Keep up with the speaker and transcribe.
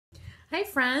Hi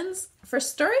friends! For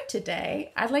story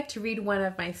today, I'd like to read one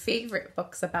of my favorite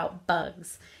books about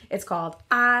bugs. It's called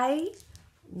I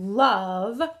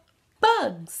Love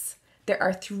Bugs. There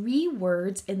are 3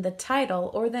 words in the title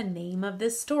or the name of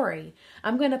this story.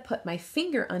 I'm going to put my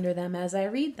finger under them as I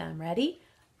read them. Ready?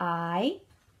 I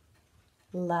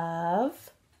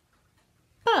love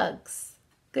bugs.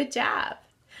 Good job.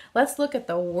 Let's look at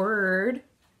the word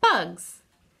bugs.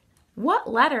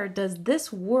 What letter does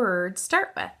this word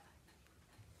start with?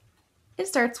 It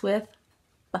starts with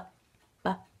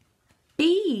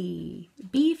B.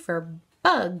 B for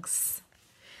bugs.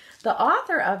 The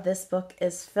author of this book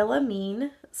is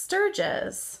Philemon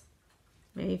Sturges.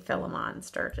 Maybe Philemon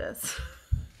Sturges.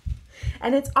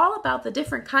 And it's all about the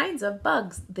different kinds of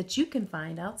bugs that you can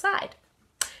find outside.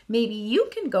 Maybe you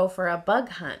can go for a bug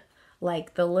hunt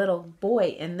like the little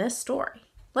boy in this story.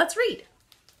 Let's read.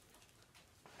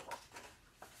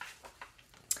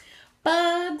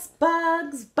 Bugs,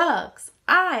 bugs, bugs.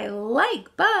 I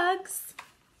like bugs.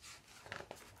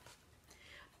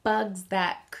 Bugs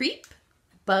that creep,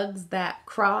 bugs that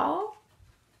crawl,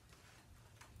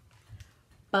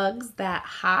 bugs that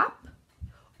hop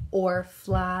or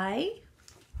fly.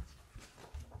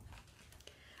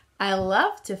 I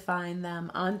love to find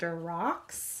them under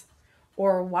rocks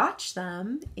or watch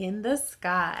them in the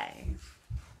sky.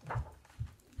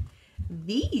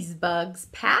 These bugs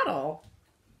paddle.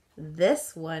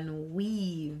 This one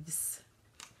weaves.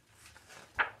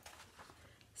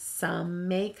 Some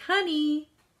make honey,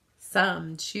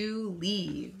 some chew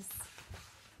leaves.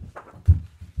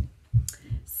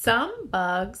 Some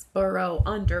bugs burrow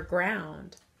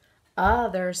underground,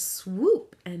 others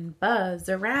swoop and buzz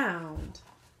around.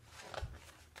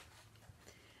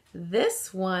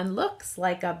 This one looks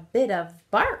like a bit of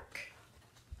bark.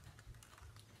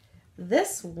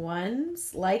 This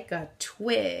one's like a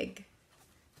twig.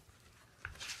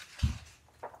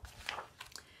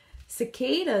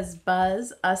 Cicadas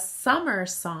buzz a summer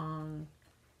song.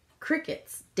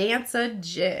 Crickets dance a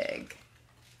jig.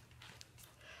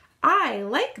 I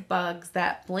like bugs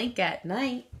that blink at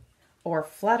night or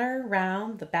flutter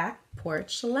round the back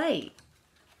porch light.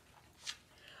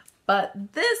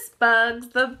 But this bug's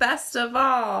the best of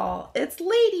all. It's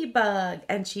Ladybug,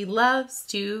 and she loves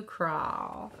to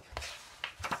crawl.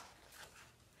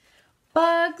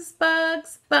 Bugs,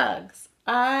 bugs, bugs.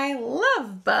 I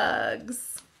love bugs.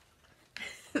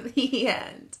 The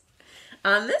end.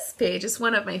 On this page is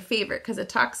one of my favorite because it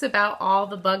talks about all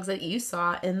the bugs that you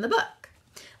saw in the book.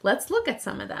 Let's look at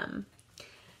some of them.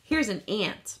 Here's an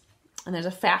ant, and there's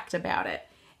a fact about it.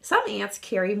 Some ants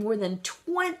carry more than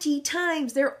 20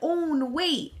 times their own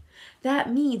weight.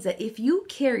 That means that if you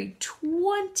carry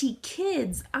 20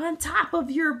 kids on top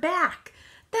of your back,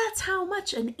 that's how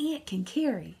much an ant can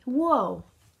carry. Whoa.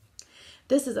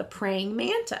 This is a praying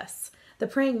mantis. The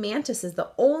praying mantis is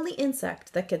the only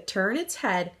insect that could turn its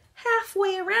head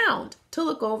halfway around to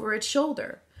look over its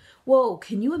shoulder. Whoa,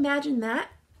 can you imagine that?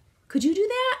 Could you do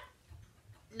that?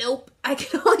 Nope, I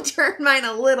can only turn mine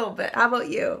a little bit. How about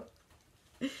you?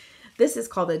 This is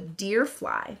called a deer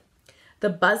fly.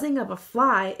 The buzzing of a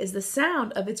fly is the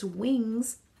sound of its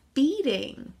wings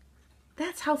beating.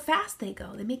 That's how fast they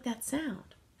go. They make that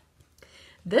sound.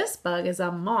 This bug is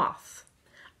a moth.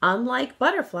 Unlike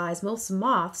butterflies, most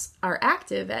moths are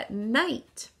active at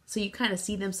night. So you kind of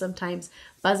see them sometimes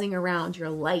buzzing around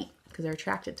your light because they're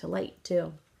attracted to light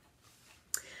too.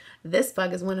 This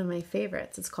bug is one of my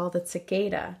favorites. It's called a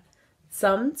cicada.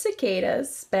 Some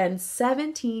cicadas spend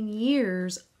 17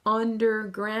 years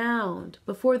underground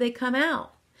before they come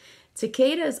out.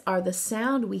 Cicadas are the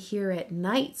sound we hear at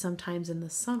night sometimes in the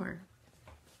summer.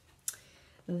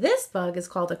 This bug is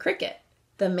called a cricket.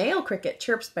 The male cricket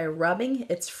chirps by rubbing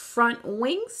its front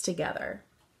wings together.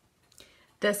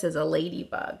 This is a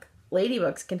ladybug.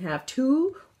 Ladybugs can have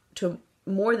 2 to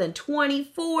more than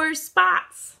 24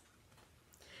 spots.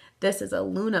 This is a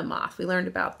Luna moth. We learned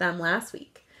about them last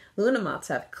week. Luna moths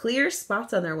have clear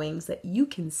spots on their wings that you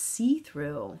can see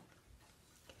through.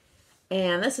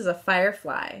 And this is a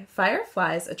firefly.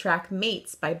 Fireflies attract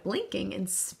mates by blinking in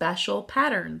special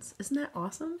patterns. Isn't that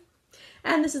awesome?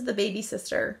 And this is the baby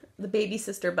sister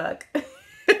bug.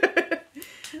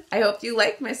 I hope you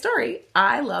liked my story.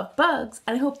 I love bugs,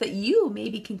 and I hope that you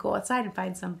maybe can go outside and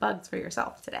find some bugs for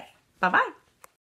yourself today. Bye-bye.